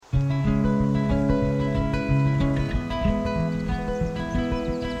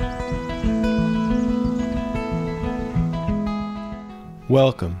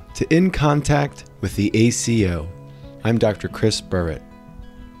Welcome to In Contact with the ACO. I'm Dr. Chris Burrett.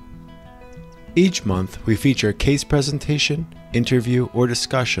 Each month, we feature a case presentation, interview, or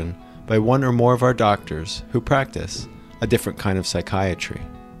discussion by one or more of our doctors who practice a different kind of psychiatry.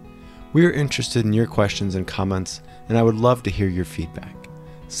 We are interested in your questions and comments, and I would love to hear your feedback.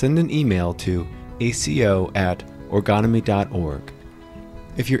 Send an email to aco@orgonomy.org.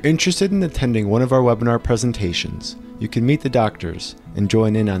 If you're interested in attending one of our webinar presentations, you can meet the doctors and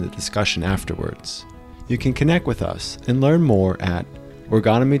join in on the discussion afterwards. You can connect with us and learn more at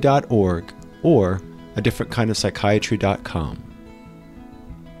orgonomy.org or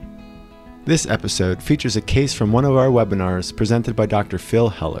adifferentkindofpsychiatry.com. This episode features a case from one of our webinars presented by Dr. Phil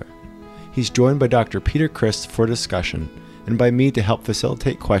Heller. He's joined by Dr. Peter Christ for discussion and by me to help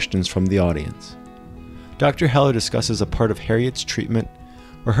facilitate questions from the audience. Dr. Heller discusses a part of Harriet's treatment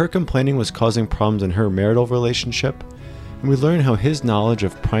where her complaining was causing problems in her marital relationship, and we learn how his knowledge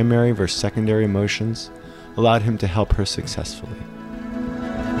of primary versus secondary emotions allowed him to help her successfully.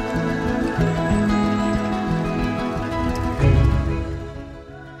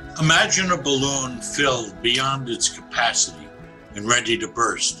 Imagine a balloon filled beyond its capacity and ready to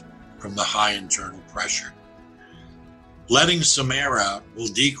burst from the high internal pressure. Letting some air out will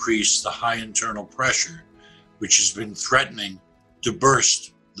decrease the high internal pressure, which has been threatening to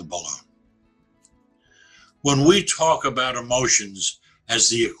burst the balloon. When we talk about emotions as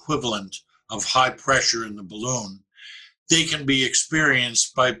the equivalent of high pressure in the balloon, they can be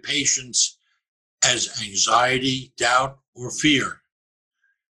experienced by patients as anxiety, doubt, or fear.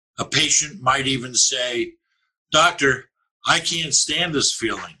 A patient might even say, "Doctor, I can't stand this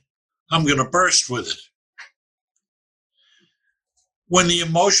feeling. I'm going to burst with it." When the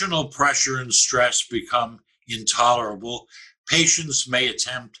emotional pressure and stress become intolerable, patients may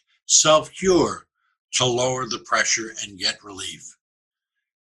attempt self-cure to lower the pressure and get relief.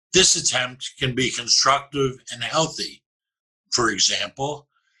 This attempt can be constructive and healthy. For example,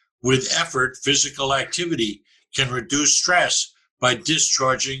 with effort, physical activity can reduce stress by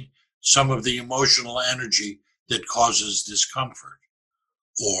discharging some of the emotional energy that causes discomfort.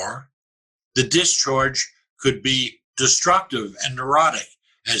 Or the discharge could be destructive and neurotic,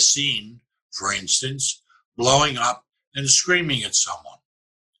 as seen, for instance, blowing up and screaming at someone.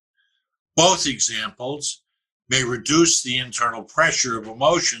 Both examples may reduce the internal pressure of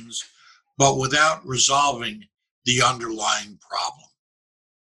emotions, but without resolving the underlying problem.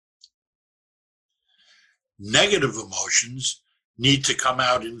 Negative emotions need to come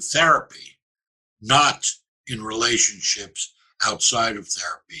out in therapy, not in relationships outside of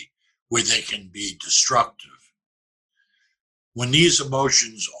therapy, where they can be destructive. When these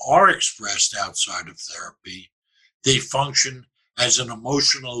emotions are expressed outside of therapy, they function as an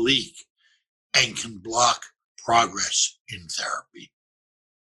emotional leak and can block progress in therapy.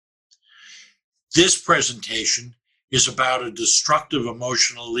 This presentation is about a destructive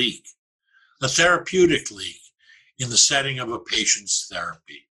emotional leak, a therapeutic leak in the setting of a patient's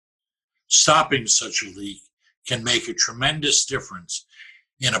therapy. Stopping such a leak can make a tremendous difference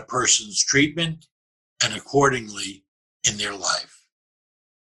in a person's treatment and accordingly in their life.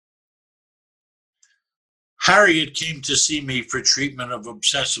 Harriet came to see me for treatment of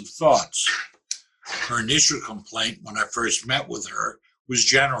obsessive thoughts. Her initial complaint when I first met with her was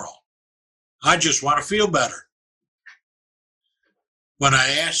general. "I just want to feel better." When I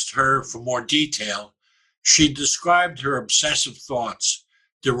asked her for more detail, she described her obsessive thoughts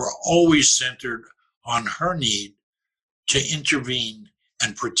that were always centered on her need to intervene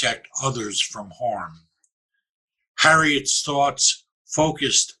and protect others from harm. Harriet's thoughts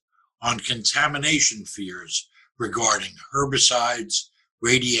focused on contamination fears regarding herbicides,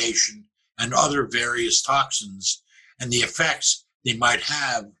 radiation, and other various toxins, and the effects they might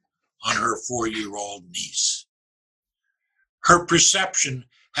have on her 4-year-old niece. Her perception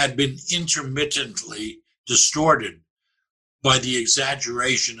had been intermittently distorted by the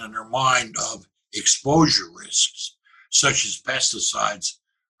exaggeration in her mind of exposure risks, such as pesticides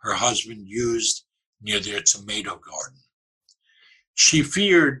her husband used near their tomato garden. She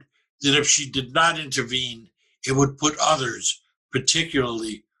feared that if she did not intervene, it would put others,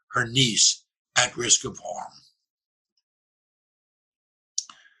 particularly her niece, at risk of harm.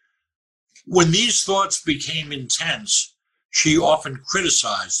 When these thoughts became intense, she often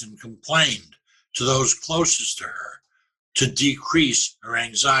criticized and complained to those closest to her to decrease her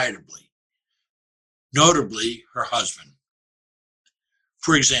anxiety, notably her husband.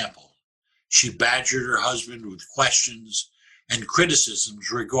 For example, she badgered her husband with questions and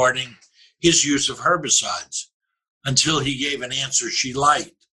criticisms regarding his use of herbicides until he gave an answer she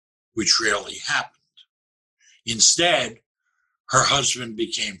liked, which rarely happened. Instead, Her husband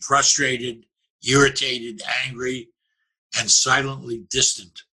became frustrated, irritated, angry, and silently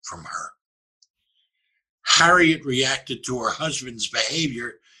distant from her. Harriet reacted to her husband's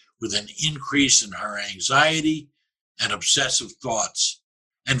behavior with an increase in her anxiety and obsessive thoughts,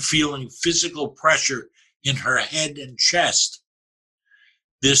 and feeling physical pressure in her head and chest.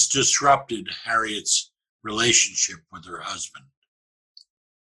 This disrupted Harriet's relationship with her husband.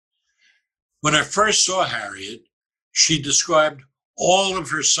 When I first saw Harriet, she described all of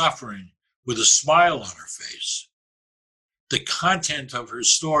her suffering with a smile on her face. The content of her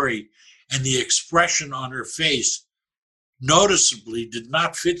story and the expression on her face noticeably did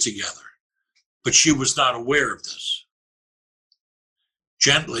not fit together, but she was not aware of this.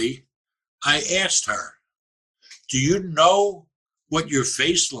 Gently, I asked her, "Do you know what your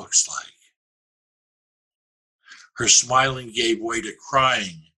face looks like?" Her smiling gave way to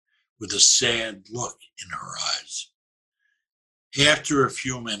crying with a sad look in her eyes. After a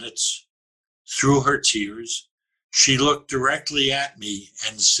few minutes, through her tears, she looked directly at me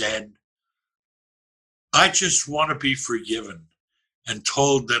and said, "I just want to be forgiven and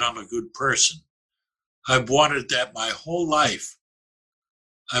told that I'm a good person. I've wanted that my whole life.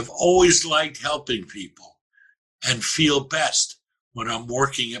 I've always liked helping people and feel best when I'm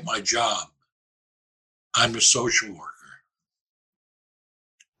working at my job. I'm a social worker."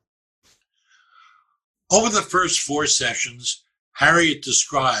 Over the first 4 sessions, Harriet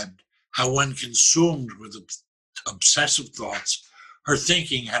described how when consumed with obsessive thoughts, her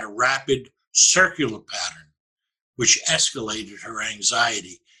thinking had a rapid circular pattern, which escalated her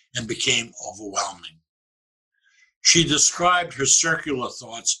anxiety and became overwhelming. She described her circular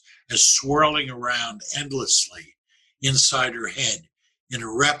thoughts as swirling around endlessly inside her head in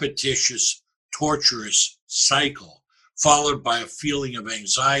a repetitious, torturous cycle, followed by a feeling of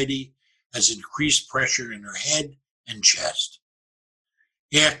anxiety as increased pressure in her head and chest.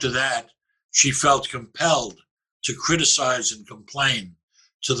 After that, she felt compelled to criticize and complain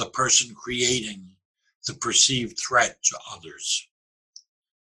to the person creating the perceived threat to others.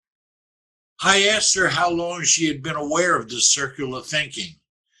 I asked her how long she had been aware of this circular thinking,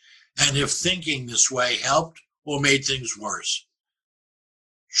 and if thinking this way helped or made things worse.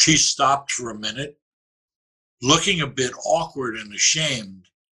 She stopped for a minute, looking a bit awkward and ashamed,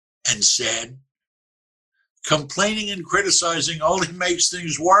 and said, "Complaining and criticizing only makes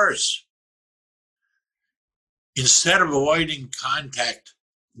things worse." Instead of avoiding contact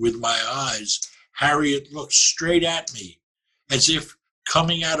with my eyes, Harriet looked straight at me, as if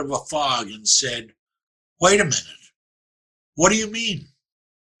coming out of a fog, and said, "Wait a minute, what do you mean?"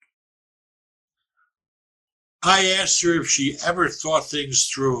 I asked her if she ever thought things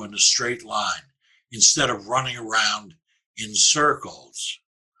through in a straight line instead of running around in circles.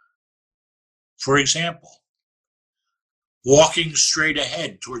 For example, walking straight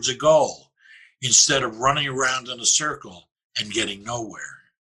ahead towards a goal instead of running around in a circle and getting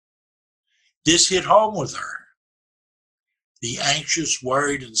nowhere. This hit home with her. The anxious,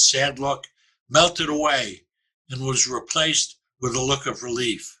 worried, and sad look melted away and was replaced with a look of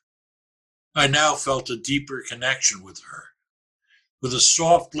relief. I now felt a deeper connection with her. With a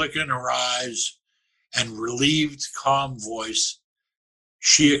soft look in her eyes and relieved, calm voice,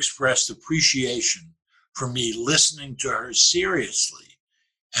 she expressed appreciation for me listening to her seriously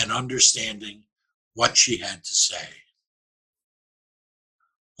and understanding what she had to say.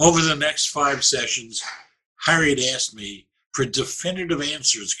 Over the next 5 sessions, Harriet asked me for definitive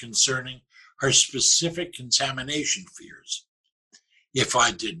answers concerning her specific contamination fears. If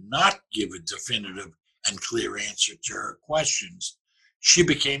I did not give a definitive and clear answer to her questions, she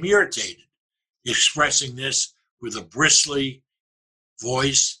became irritated, expressing this with a bristly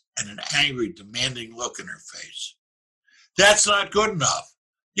voice and an angry, demanding look in her face. "That's not good enough.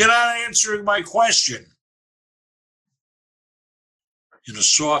 You're not answering my question." In a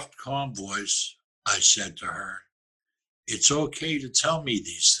soft, calm voice, I said to her, "It's okay to tell me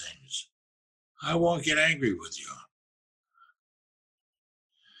these things. I won't get angry with you."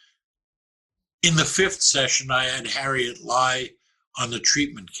 In the 5th session, I had Harriet lie on the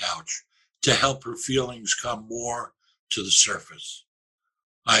treatment couch to help her feelings come more to the surface.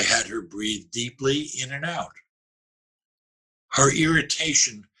 I had her breathe deeply in and out. Her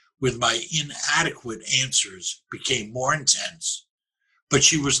irritation with my inadequate answers became more intense, but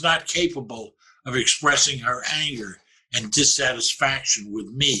she was not capable of expressing her anger and dissatisfaction with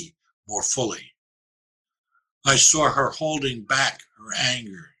me more fully. I saw her holding back her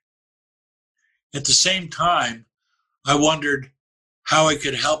anger. At the same time, I wondered how I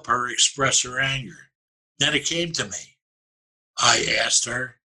could help her express her anger. Then it came to me. I asked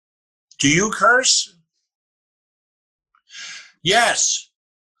her, "Do you curse?" Yes,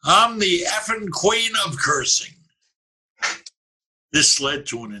 I'm the effing queen of cursing. This led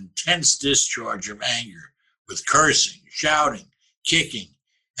to an intense discharge of anger with cursing, shouting, kicking,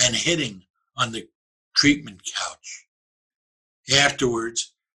 and hitting on the treatment couch.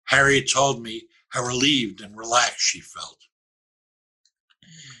 Afterwards, Harriet told me how relieved and relaxed she felt.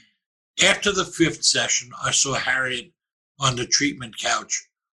 After the 5th session, I saw Harriet on the treatment couch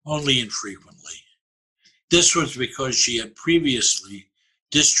only infrequently. This was because she had previously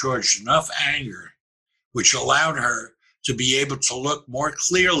discharged enough anger, which allowed her to be able to look more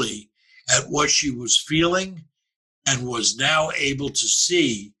clearly at what she was feeling and was now able to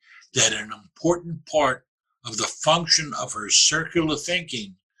see that an important part of the function of her circular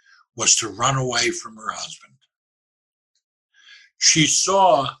thinking was to run away from her husband. She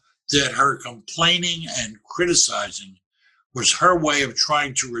saw that her complaining and criticizing was her way of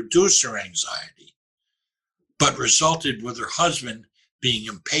trying to reduce her anxiety, but resulted with her husband being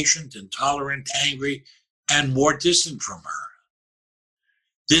impatient, intolerant, angry, and more distant from her.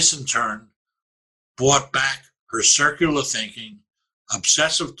 This, in turn, brought back her circular thinking,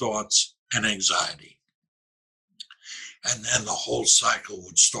 obsessive thoughts, and anxiety. And then the whole cycle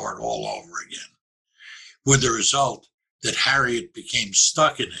would start all over again, with the result that Harriet became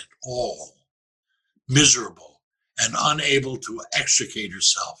stuck in it all, miserable and unable to extricate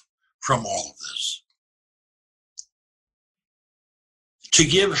herself from all of this. To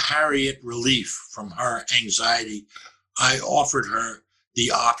give Harriet relief from her anxiety, I offered her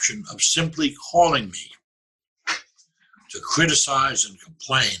the option of simply calling me to criticize and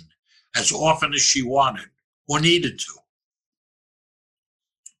complain as often as she wanted or needed to.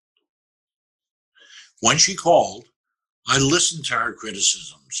 When she called, I listened to her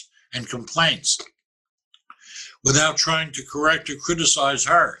criticisms and complaints without trying to correct or criticize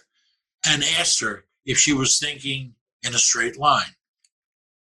her, and asked her if she was thinking in a straight line.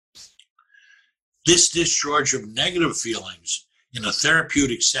 This discharge of negative feelings in a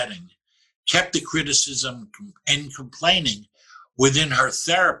therapeutic setting kept the criticism and complaining within her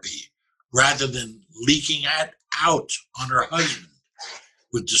therapy rather than leaking out on her husband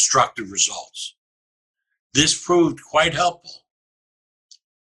with destructive results. This proved quite helpful.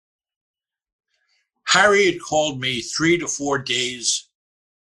 Harriet called me 3 to 4 days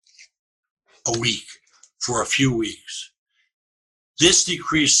a week for a few weeks. This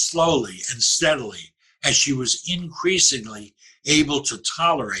decreased slowly and steadily as she was increasingly able to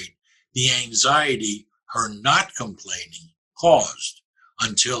tolerate the anxiety her not complaining caused,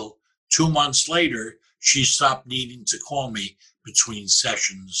 until 2 months later, she stopped needing to call me between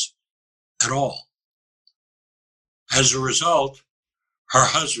sessions at all. As a result, her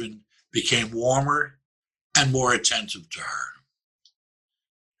husband became warmer and more attentive to her.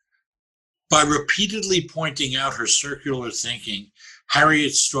 By repeatedly pointing out her circular thinking,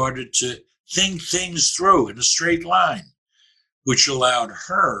 Harriet started to think things through in a straight line, which allowed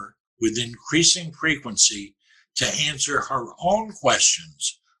her, with increasing frequency, to answer her own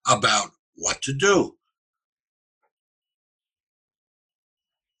questions about what to do.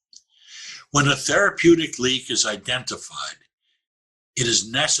 When a therapeutic leak is identified, it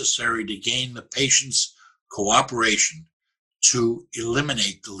is necessary to gain the patient's cooperation to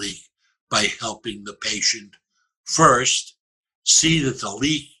eliminate the leak by helping the patient first see that the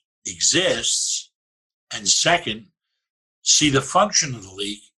leak exists, and second, see the function of the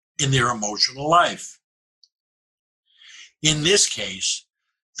leak in their emotional life. In this case,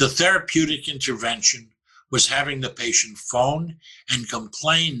 the therapeutic intervention was having the patient phone and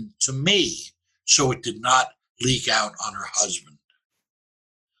complain to me so it did not leak out on her husband.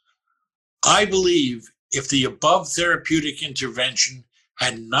 I believe if the above therapeutic intervention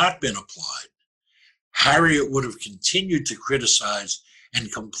had not been applied, Harriet would have continued to criticize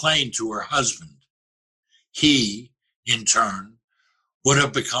and complain to her husband. He, in turn, would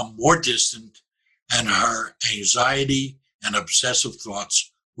have become more distant, and her anxiety and obsessive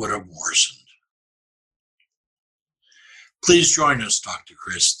thoughts would have worsened. Please join us, Dr.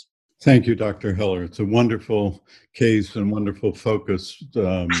 Christ. Thank you, Dr. Heller. It's a wonderful case and wonderful focused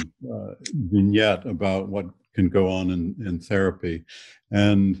vignette about what can go on in therapy.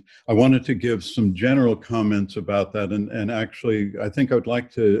 And I wanted to give some general comments about that. And actually, I think I would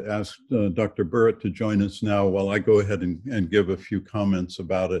like to ask Dr. Burritt to join us now while I go ahead and give a few comments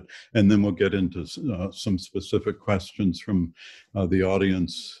about it. And then we'll get into some specific questions from the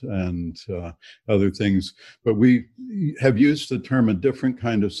audience and other things. But we have used the term a different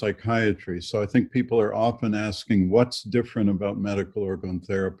kind of psychiatry. So I think people are often asking what's different about medical orgone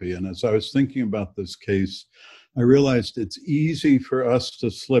therapy. And as I was thinking about this case, I realized it's easy for us to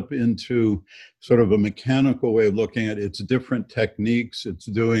slip into sort of a mechanical way of looking at it. It's different techniques. It's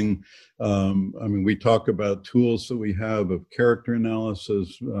doing, we talk about tools that we have of character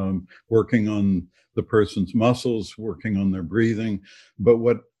analysis, working on the person's muscles, working on their breathing. But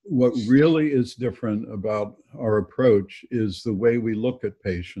what really is different about our approach is the way we look at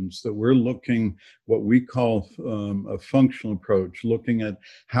patients, that we're looking what we call a functional approach, looking at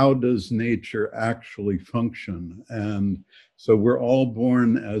how does nature actually function. And so we're all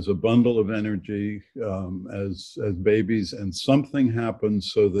born as a bundle of energy, as babies, and something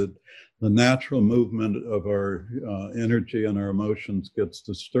happens so that the natural movement of our energy and our emotions gets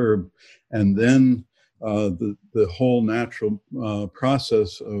disturbed. And then the whole natural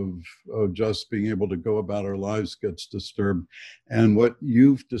process of just being able to go about our lives gets disturbed. And what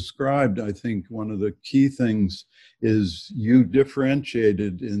you've described, I think one of the key things is you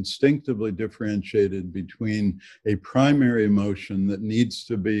instinctively differentiated between a primary emotion that needs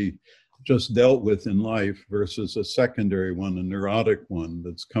to be just dealt with in life versus a secondary one, a neurotic one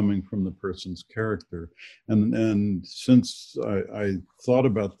that's coming from the person's character. And since I thought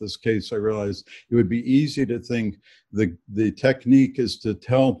about this case, I realized it would be easy to think the technique is to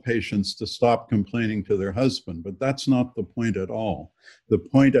tell patients to stop complaining to their husband, but that's not the point at all. The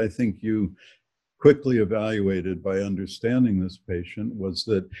point I think you quickly evaluated by understanding this patient was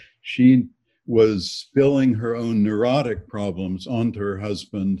that she was spilling her own neurotic problems onto her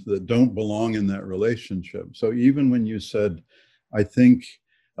husband that don't belong in that relationship. So even when you said, I think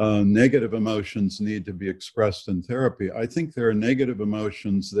negative emotions need to be expressed in therapy, I think there are negative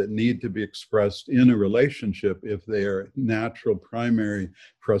emotions that need to be expressed in a relationship if they are natural primary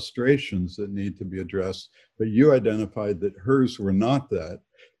frustrations that need to be addressed. But you identified that hers were not that.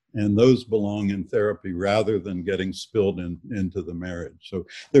 And those belong in therapy rather than getting spilled into the marriage. So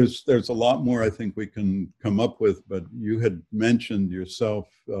there's a lot more I think we can come up with, but you had mentioned yourself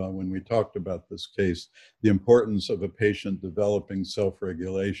when we talked about this case, the importance of a patient developing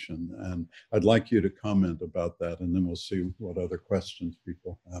self-regulation. And I'd like you to comment about that, and then we'll see what other questions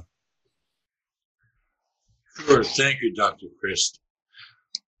people have. Sure, thank you, Dr. Christ.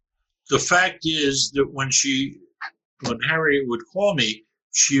 The fact is that when Harriet would call me,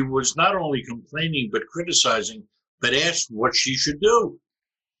 she was not only complaining, but criticizing, but asked what she should do.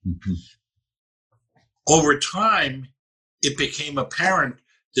 Mm-hmm. Over time, it became apparent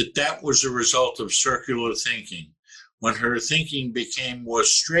that that was a result of circular thinking. When her thinking became more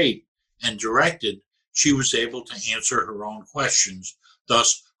straight and directed, she was able to answer her own questions,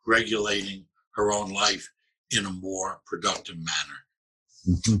 thus regulating her own life in a more productive manner.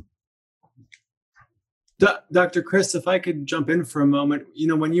 Mm-hmm. Dr. Christ, if I could jump in for a moment,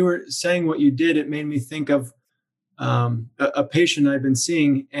 when you were saying what you did, it made me think of a patient I've been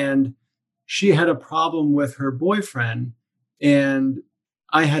seeing, and she had a problem with her boyfriend, and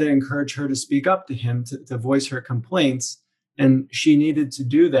I had to encourage her to speak up to him, to voice her complaints, and she needed to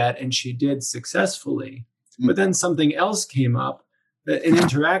do that, and she did successfully. Mm-hmm. But then something else came up, that an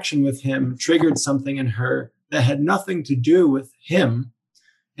interaction with him triggered something in her that had nothing to do with him,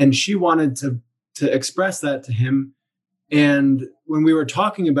 and she wanted to express that to him. And when we were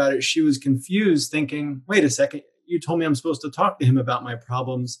talking about it, she was confused, thinking, wait a second, you told me I'm supposed to talk to him about my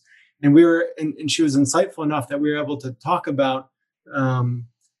problems. And she was insightful enough that we were able to talk about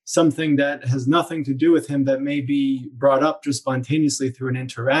something that has nothing to do with him, that may be brought up just spontaneously through an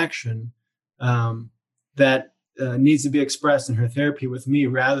interaction that needs to be expressed in her therapy with me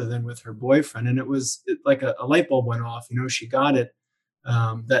rather than with her boyfriend. And it was like a light bulb went off. She got it,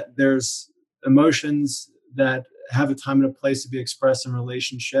 that there's emotions that have a time and a place to be expressed in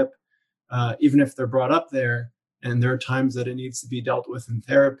relationship, even if they're brought up there. And there are times that it needs to be dealt with in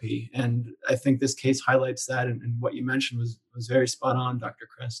therapy. And I think this case highlights that. And what you mentioned was very spot on, Dr.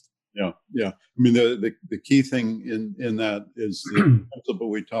 Christ. Yeah. I mean, the key thing in that is the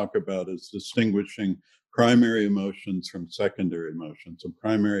principle we talk about is distinguishing primary emotions from secondary emotions, and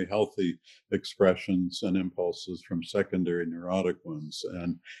primary healthy expressions and impulses from secondary neurotic ones.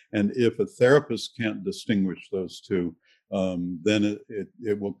 And if a therapist can't distinguish those two, then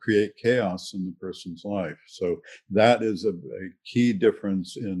it will create chaos in the person's life. So that is a key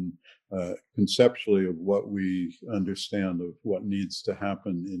difference in conceptually of what we understand of what needs to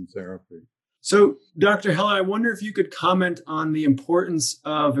happen in therapy. So, Dr. Heller, I wonder if you could comment on the importance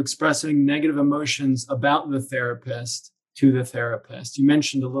of expressing negative emotions about the therapist to the therapist. You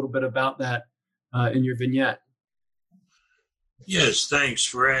mentioned a little bit about that in your vignette. Yes, thanks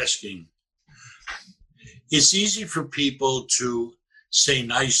for asking. It's easy for people to say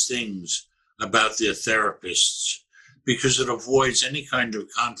nice things about their therapists because it avoids any kind of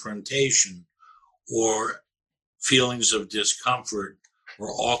confrontation or feelings of discomfort or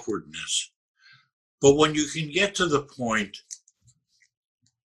awkwardness. But when you can get to the point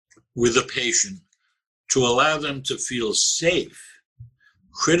with a patient to allow them to feel safe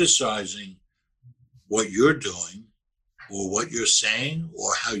criticizing what you're doing or what you're saying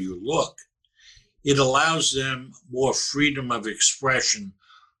or how you look, it allows them more freedom of expression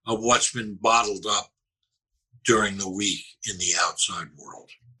of what's been bottled up during the week in the outside world.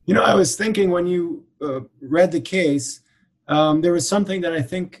 You know, I was thinking when you read the case, there was something that I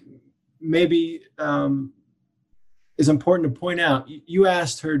think maybe is important to point out. You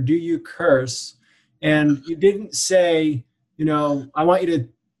asked her, do you curse? And you didn't say, you know, I want you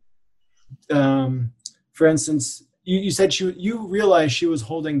to, for instance, you said you realized she was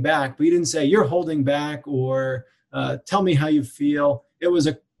holding back, but you didn't say you're holding back or tell me how you feel. It was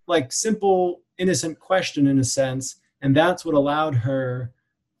a simple, innocent question in a sense. And that's what allowed her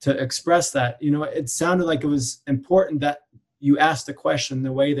to express that. You know, it sounded like it was important that you asked the question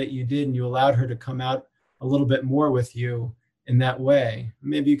the way that you did, and you allowed her to come out a little bit more with you in that way.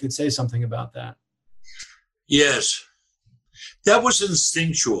 Maybe you could say something about that. Yes, that was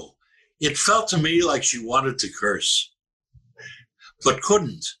instinctual. It felt to me like she wanted to curse, but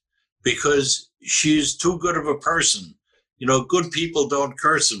couldn't because she's too good of a person. You know, good people don't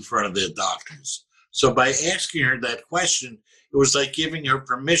curse in front of their doctors. So by asking her that question, it was like giving her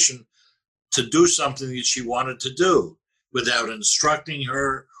permission to do something that she wanted to do without instructing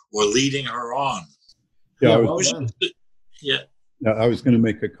her or leading her on. Yeah, I was going to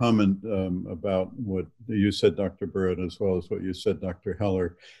make a comment about what you said, Dr. Burritt, as well as what you said, Dr.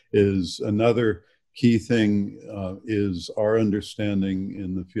 Heller, is another key thing is our understanding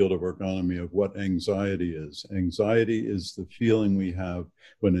in the field of ergonomy of what anxiety is. Anxiety is the feeling we have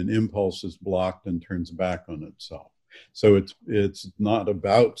when an impulse is blocked and turns back on itself. So it's not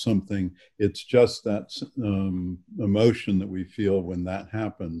about something, it's just that emotion that we feel when that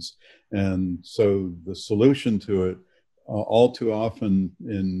happens. And so the solution to it, all too often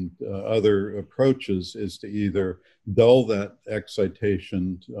in other approaches, is to either dull that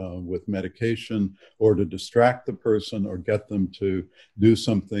excitation with medication or to distract the person or get them to do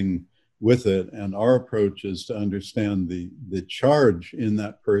something with it. And our approach is to understand the charge in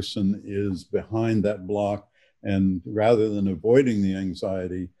that person is behind that block. And rather than avoiding the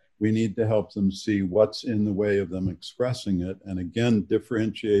anxiety, we need to help them see what's in the way of them expressing it. And again,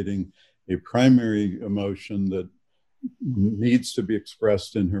 differentiating a primary emotion that needs to be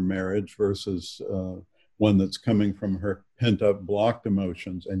expressed in her marriage versus one that's coming from her pent-up blocked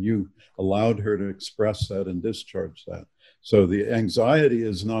emotions. And you allowed her to express that and discharge that. So the anxiety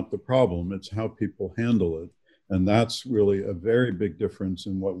is not the problem, it's how people handle it. And that's really a very big difference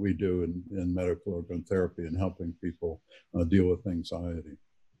in what we do in medical ergotherapy and helping people deal with anxiety.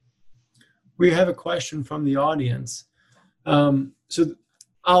 We have a question from the audience. So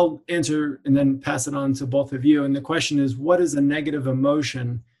I'll answer and then pass it on to both of you. And the question is, what is a negative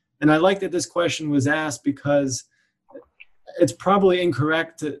emotion? And I like that this question was asked because it's probably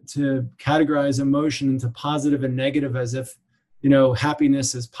incorrect to categorize emotion into positive and negative as if, you know,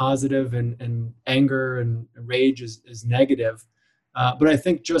 happiness is positive and anger and rage is negative. But I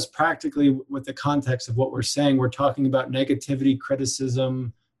think just practically with the context of what we're saying, we're talking about negativity,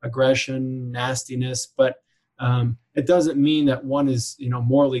 criticism, aggression, nastiness, but it doesn't mean that one is, you know,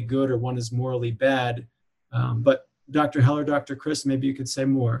 morally good or one is morally bad. But Dr. Heller, Dr. Christ, maybe you could say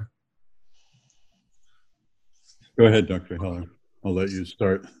more. Go ahead, Dr. Heller. I'll let you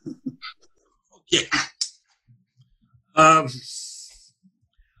start. Okay. I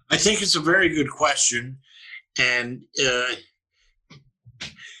think it's a very good question, and it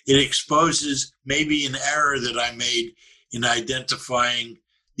exposes maybe an error that I made in identifying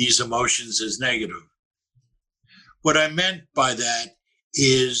these emotions as negative. What I meant by that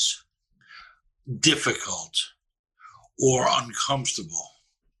is difficult or uncomfortable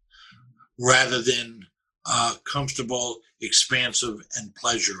rather than comfortable, expansive, and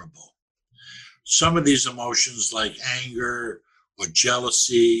pleasurable. Some of these emotions like anger or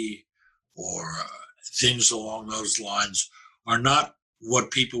jealousy or things along those lines are not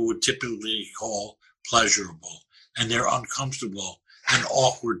what people would typically call pleasurable, and they're uncomfortable and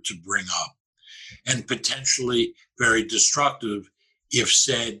awkward to bring up, and potentially very destructive if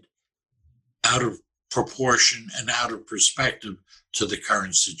said out of proportion and out of perspective to the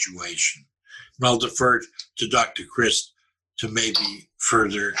current situation. And I'll defer to Dr. Christ to maybe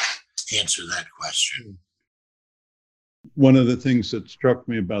further answer that question. One of the things that struck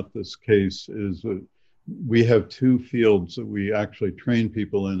me about this case is that we have two fields that we actually train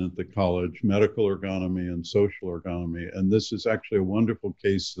people in at the college, medical ergonomy and social ergonomy. And this is actually a wonderful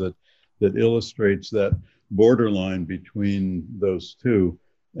case that illustrates that borderline between those two.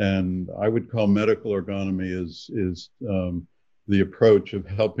 And I would call medical ergonomy is the approach of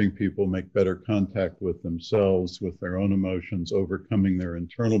helping people make better contact with themselves, with their own emotions, overcoming their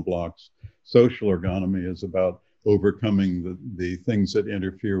internal blocks. Social ergonomy is about overcoming the things that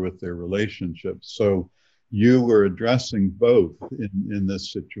interfere with their relationships. So you were addressing both in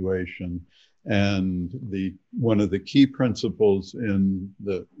this situation. And one of the key principles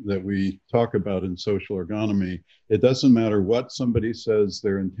that we talk about in social ergonomy, it doesn't matter what somebody says,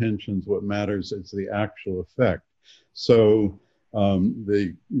 their intentions, what matters is the actual effect. So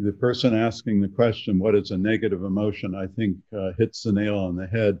the person asking the question, what is a negative emotion, I think hits the nail on the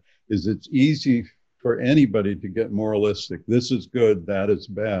head. Is it's easy for anybody to get moralistic. This is good, that is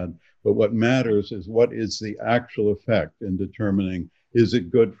bad. But what matters is what is the actual effect in determining, is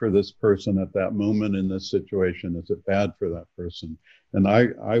it good for this person at that moment in this situation? Is it bad for that person? And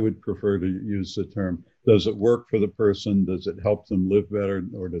I would prefer to use the term, does it work for the person? Does it help them live better?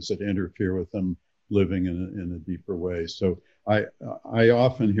 Or does it interfere with them living in a deeper way? So I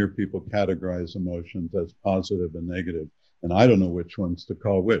often hear people categorize emotions as positive and negative. And I don't know which ones to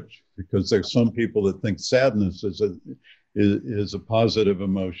call which, because there's some people that think sadness is a positive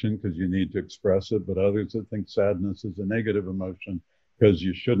emotion because you need to express it, but others that think sadness is a negative emotion because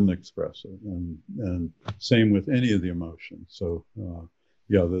you shouldn't express it. And same with any of the emotions. So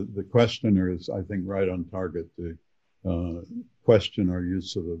the questioner is, I think, right on target to question our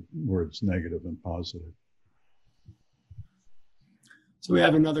use of the words negative and positive. So we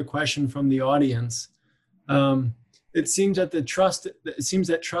have another question from the audience. It seems that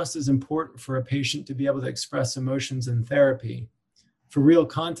trust is important for a patient to be able to express emotions in therapy. For real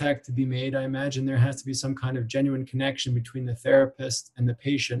contact to be made, I imagine there has to be some kind of genuine connection between the therapist and the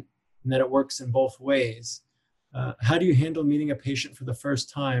patient, and that it works in both ways. How do you handle meeting a patient for the first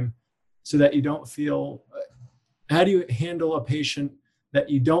time so that you don't feel, how do you handle a patient that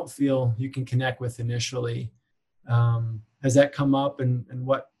you don't feel you can connect with initially? Has that come up, and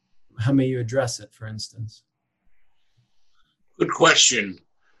how may you address it, for instance? Good question.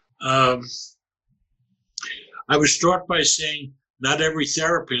 I would start by saying not every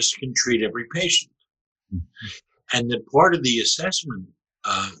therapist can treat every patient. And that part of the assessment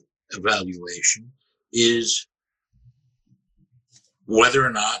evaluation is whether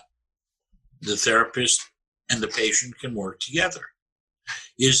or not the therapist and the patient can work together.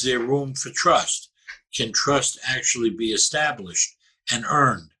 Is there room for trust? Can trust actually be established and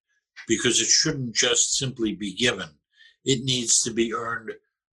earned? Because it shouldn't just simply be given. It needs to be earned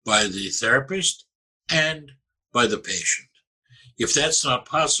by the therapist and by the patient. If that's not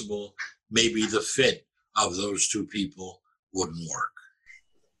possible, maybe the fit of those two people wouldn't work.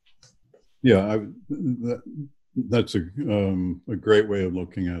 Yeah, that's a great way of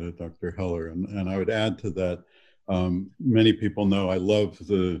looking at it, Dr. Heller. And I would add to that, many people know I love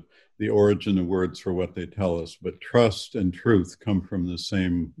the origin of words for what they tell us, but trust and truth come from the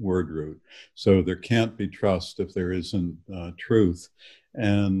same word root. So there can't be trust if there isn't truth.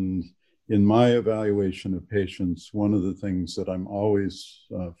 And in my evaluation of patients, one of the things that I'm always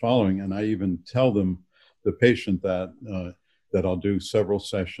following, and I even tell the patient that I'll do several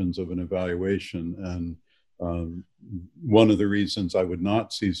sessions of an evaluation. And one of the reasons I would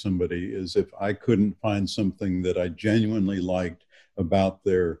not see somebody is if I couldn't find something that I genuinely liked about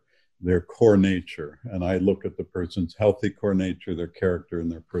their core nature. And I look at the person's healthy core nature, their character,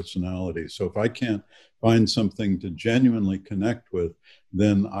 and their personality. So if I can't find something to genuinely connect with,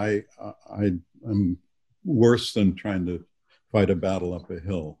 then I'm worse than trying to fight a battle up a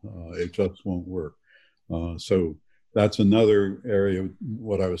hill. It just won't work. So that's another area.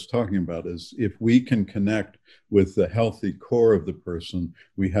 What I was talking about is if we can connect with the healthy core of the person,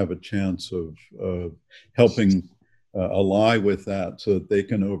 we have a chance of helping ally with that so that they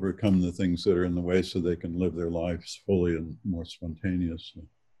can overcome the things that are in the way so they can live their lives fully and more spontaneously.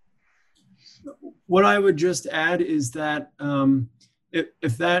 What I would just add is that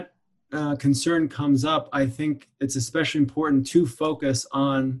if that concern comes up, I think it's especially important to focus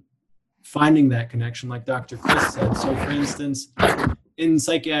on finding that connection, like Dr. Chris said. So for instance, in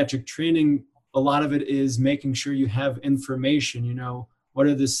psychiatric training, a lot of it is making sure you have information, what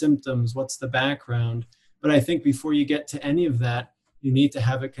are the symptoms, what's the background. But I think before you get to any of that, you need to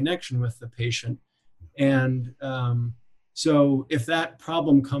have a connection with the patient. And so if that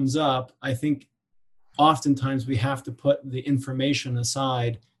problem comes up, I think oftentimes we have to put the information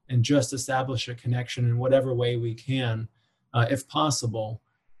aside and just establish a connection in whatever way we can, if possible.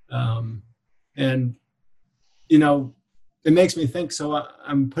 And, it makes me think, so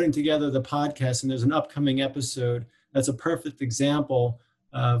I'm putting together the podcast, and there's an upcoming episode that's a perfect example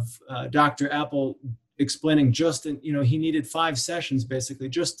of Dr. Appel explaining just in, he needed 5 sessions basically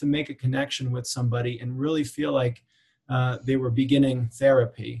just to make a connection with somebody and really feel like they were beginning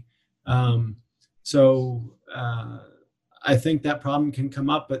therapy. So I think that problem can come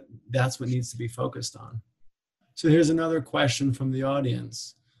up, but that's what needs to be focused on. So here's another question from the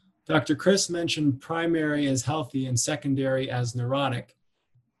audience. Dr. Chris mentioned primary as healthy and secondary as neurotic.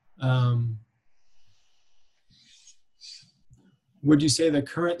 Would you say the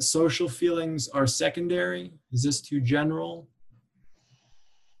current social feelings are secondary? Is this too general?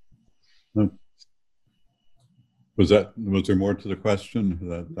 Was there more to the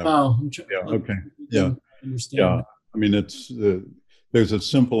question? Okay. Yeah. Understand. Yeah. I mean, there's a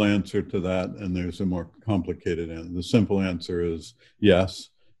simple answer to that, and there's a more complicated answer. The simple answer is yes.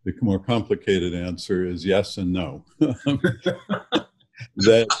 The more complicated answer is yes and no.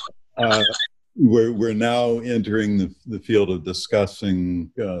 That we're now entering the field of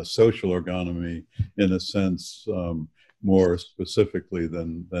discussing social ergonomy in a sense more specifically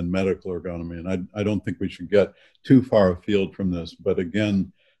than medical ergonomy. And I don't think we should get too far afield from this, but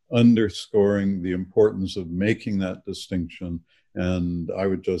again, underscoring the importance of making that distinction. And I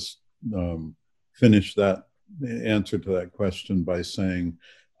would just finish that answer to that question by saying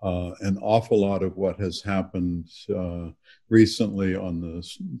an awful lot of what has happened recently on the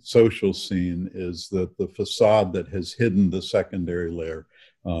social scene is that the facade that has hidden the secondary layer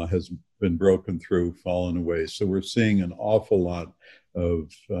has been broken through, fallen away. So we're seeing an awful lot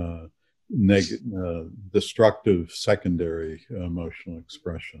of destructive secondary emotional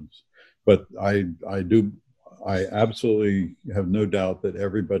expressions. But I absolutely have no doubt that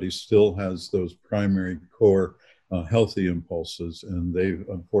everybody still has those primary core healthy impulses, and they've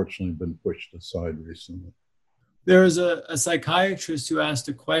unfortunately been pushed aside recently. There was a psychiatrist who asked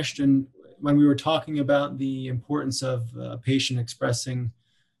a question when we were talking about the importance of a patient expressing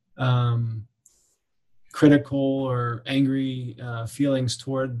critical or angry feelings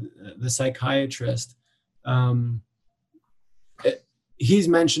toward the psychiatrist. He's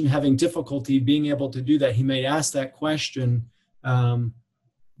mentioned having difficulty being able to do that. He may ask that question,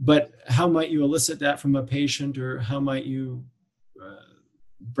 but how might you elicit that from a patient, or how might you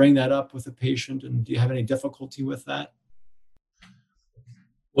bring that up with a patient? And do you have any difficulty with that?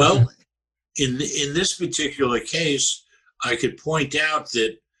 Well, in this particular case, I could point out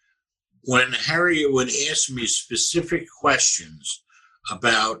that when Harriet would ask me specific questions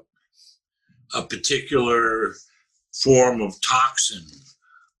about a particular form of toxin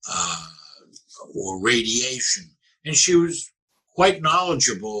or radiation, and she was quite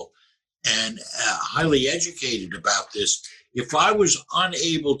knowledgeable and highly educated about this, if I was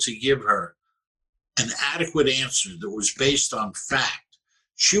unable to give her an adequate answer that was based on fact,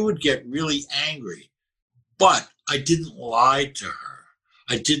 she would get really angry. But I didn't lie to her.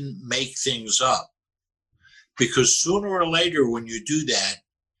 I didn't make things up. Because sooner or later, when you do that,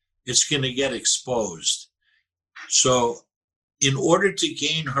 it's going to get exposed. So in order to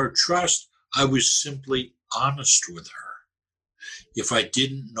gain her trust, I was simply honest with her. If I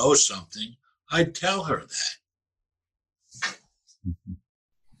didn't know something, I'd tell her that.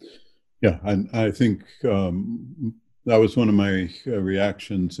 Yeah, I think that was one of my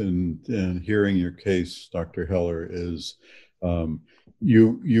reactions in hearing your case, Dr. Heller, is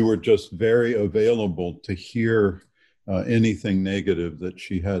you were just very available to hear anything negative that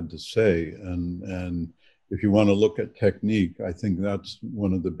she had to say. And if you want to look at technique, I think that's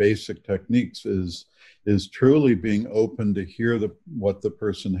one of the basic techniques is truly being open to hear what the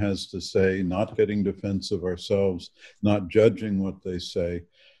person has to say, not getting defensive ourselves, not judging what they say.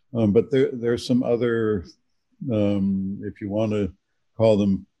 But there's some other, if you want to call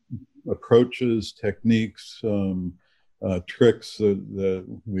them approaches, techniques, tricks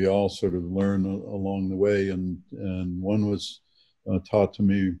that we all sort of learn along the way. And one was taught to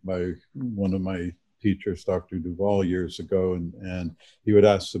me by one of my teachers, Dr. Duvall, years ago. And he would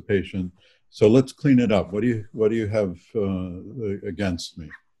ask the patient, so let's clean it up. What do you have against me?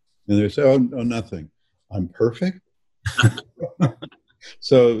 And they say, oh, nothing. I'm perfect.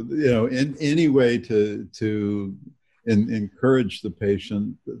 So, in any way to encourage the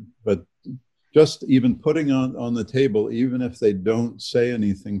patient, but just even putting on the table, even if they don't say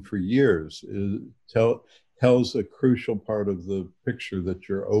anything for years, tells a crucial part of the picture that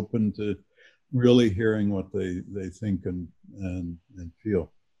you're open to really hearing what they think and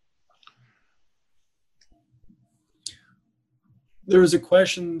feel. There was a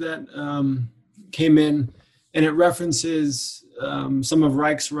question that came in, and it references some of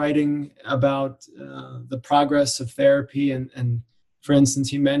Reich's writing about the progress of therapy. And for instance,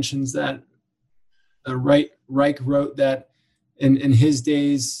 he mentions that Reich wrote that in his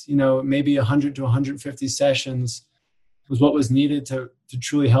days, maybe 100 to 150 sessions was what was needed to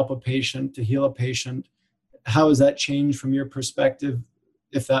truly help a patient, to heal a patient. How has that changed from your perspective,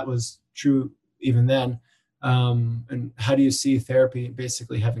 if that was true even then? And how do you see therapy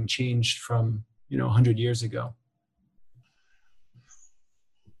basically having changed from 100 years ago?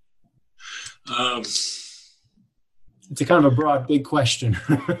 It's a kind of a broad, big question.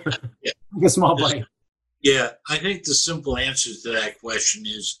 Yeah. Like a small bite. Yeah, I think the simple answer to that question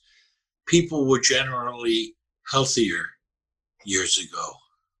is people were generally healthier years ago.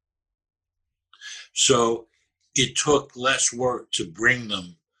 So it took less work to bring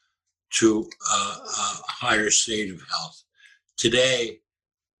them to a higher state of health. Today,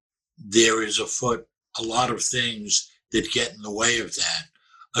 there is afoot a lot of things that get in the way of that,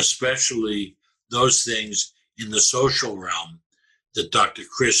 especially those things in the social realm that Dr.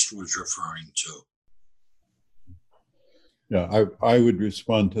 Christ was referring to. Yeah, I would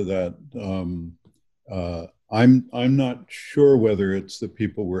respond to that. I'm not sure whether it's that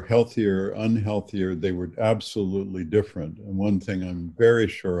people were healthier or unhealthier. They were absolutely different. And one thing I'm very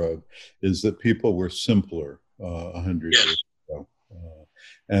sure of is that people were simpler 100 Yes. years ago.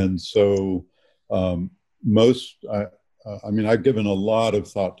 And so I've given a lot of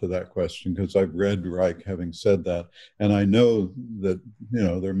thought to that question because I've read Reich having said that. And I know that,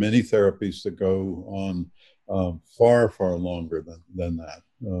 there are many therapies that go on far, far longer than that,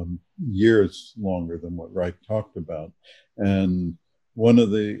 years longer than what Reich talked about. And one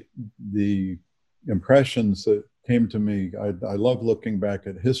of the impressions that came to me, I love looking back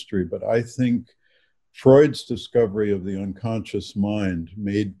at history, but I think Freud's discovery of the unconscious mind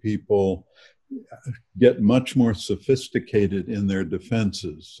made people get much more sophisticated in their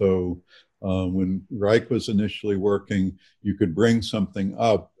defenses. So when Reich was initially working, you could bring something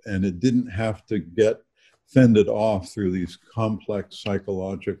up and it didn't have to get fended off through these complex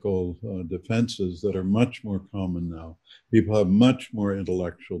psychological defenses that are much more common now. People have much more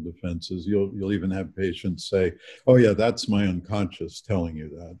intellectual defenses. You'll even have patients say, "Oh yeah, that's my unconscious telling you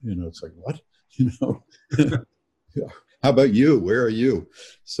that." It's like, what? How about you? Where are you?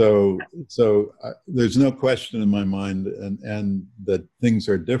 So there's no question in my mind, and that things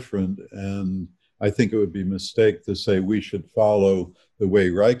are different. And I think it would be a mistake to say we should follow the way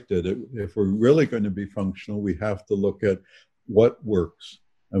Reich did it. If we're really going to be functional, we have to look at what works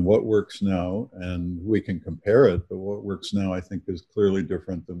and what works now, and we can compare it, but what works now, I think, is clearly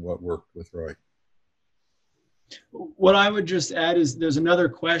different than what worked with Reich. What I would just add is there's another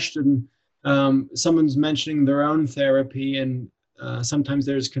question. Someone's mentioning their own therapy, and sometimes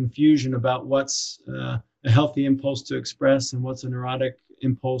there's confusion about what's a healthy impulse to express and what's a neurotic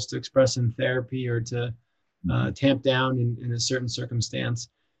impulse to express in therapy or to tamp down in a certain circumstance.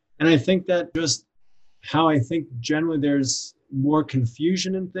 And I think that just how I think generally there's more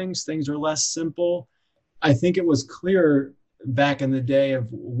confusion in things. Things are less simple. I think it was clear back in the day of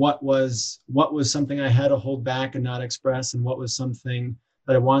what was something I had to hold back and not express, and what was something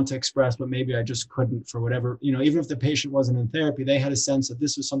that I wanted to express, but maybe I just couldn't for whatever, even if the patient wasn't in therapy, they had a sense that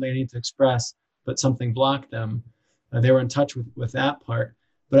this was something I need to express, but something blocked them. They were in touch with that part.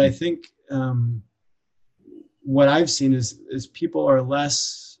 But I think what I've seen is people are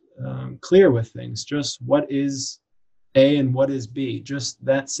less clear with things. Just what is A and what is B, just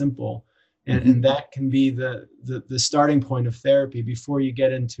that simple. And that can be the starting point of therapy before you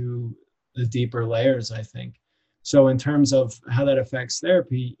get into the deeper layers, I think. So in terms of how that affects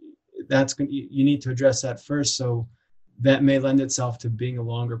therapy, you need to address that first. So that may lend itself to being a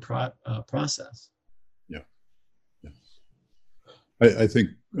longer process. Yeah. I think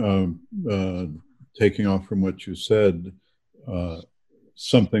taking off from what you said,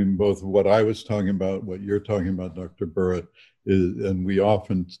 something both what I was talking about, what you're talking about, Dr. Burritt, is, and we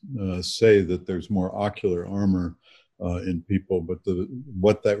often say that there's more ocular armor in people, but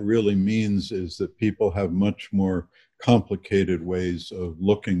what that really means is that people have much more complicated ways of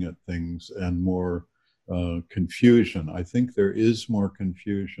looking at things and more confusion. I think there is more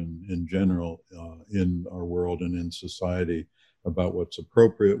confusion in general in our world and in society about what's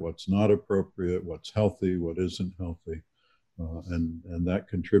appropriate, what's not appropriate, what's healthy, what isn't healthy. And that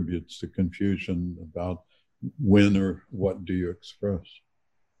contributes to confusion about when or what do you express.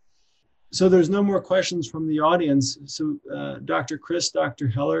 So there's no more questions from the audience. So Dr. Christ, Dr.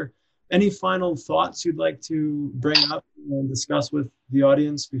 Heller, any final thoughts you'd like to bring up and discuss with the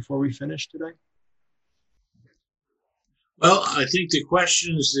audience before we finish today? Well, I think the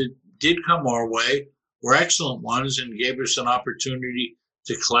questions that did come our way were excellent ones and gave us an opportunity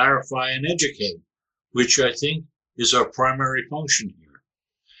to clarify and educate, which I think is our primary function here.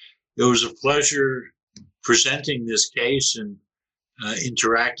 It was a pleasure presenting this case and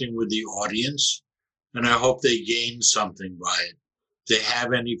interacting with the audience, and I hope they gain something by it. If they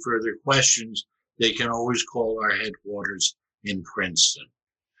have any further questions, they can always call our headquarters in Princeton.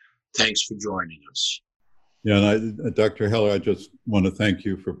 Thanks for joining us. Yeah, and Dr. Heller, I just want to thank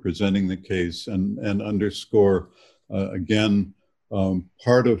you for presenting the case and underscore again,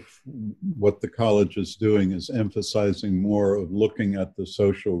 part of what the college is doing is emphasizing more of looking at the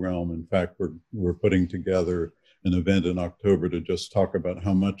social realm. In fact, we're putting together an event in October to just talk about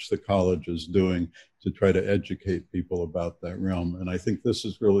how much the college is doing to try to educate people about that realm. And I think this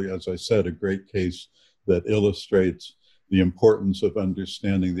is really, as I said, a great case that illustrates the importance of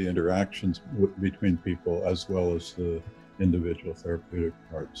understanding the interactions between people as well as the individual therapeutic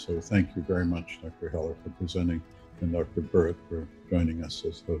part. So thank you very much, Dr. Heller, for presenting, and Dr. Burritt for joining us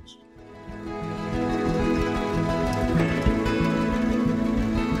as host.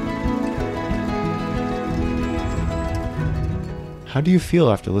 How do you feel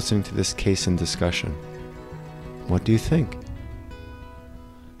after listening to this case and discussion? What do you think?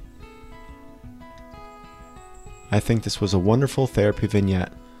 I think this was a wonderful therapy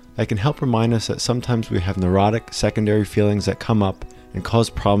vignette that can help remind us that sometimes we have neurotic secondary feelings that come up and cause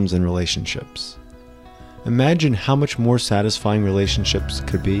problems in relationships. Imagine how much more satisfying relationships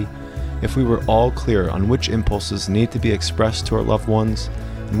could be if we were all clear on which impulses need to be expressed to our loved ones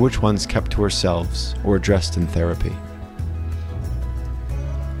and which ones kept to ourselves or addressed in therapy.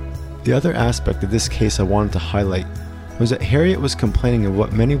 The other aspect of this case I wanted to highlight was that Harriet was complaining of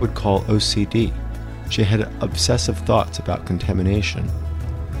what many would call OCD. She had obsessive thoughts about contamination.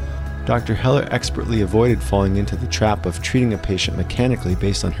 Dr. Heller expertly avoided falling into the trap of treating a patient mechanically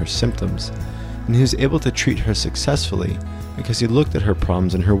based on her symptoms, and he was able to treat her successfully because he looked at her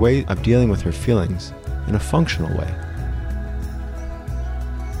problems and her way of dealing with her feelings in a functional way.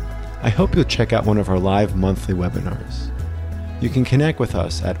 I hope you'll check out one of our live monthly webinars. You can connect with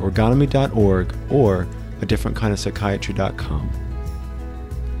us at orgonomy.org or adifferentkindofpsychiatry.com.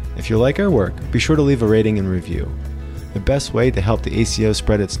 If you like our work, be sure to leave a rating and review. The best way to help the ACO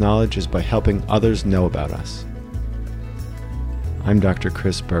spread its knowledge is by helping others know about us. I'm Dr.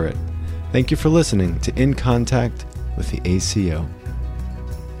 Chris Burritt. Thank you for listening to In Contact with the ACO.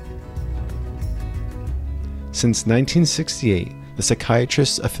 Since 1968, the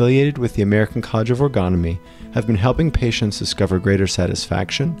psychiatrists affiliated with the American College of Orgonomy have been helping patients discover greater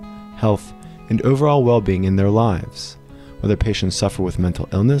satisfaction, health, and overall well-being in their lives. Whether patients suffer with mental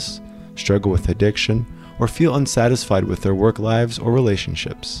illness, struggle with addiction, or feel unsatisfied with their work lives or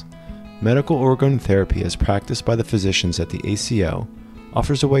relationships, medical orgone therapy as practiced by the physicians at the ACO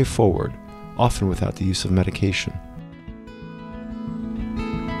offers a way forward, often without the use of medication.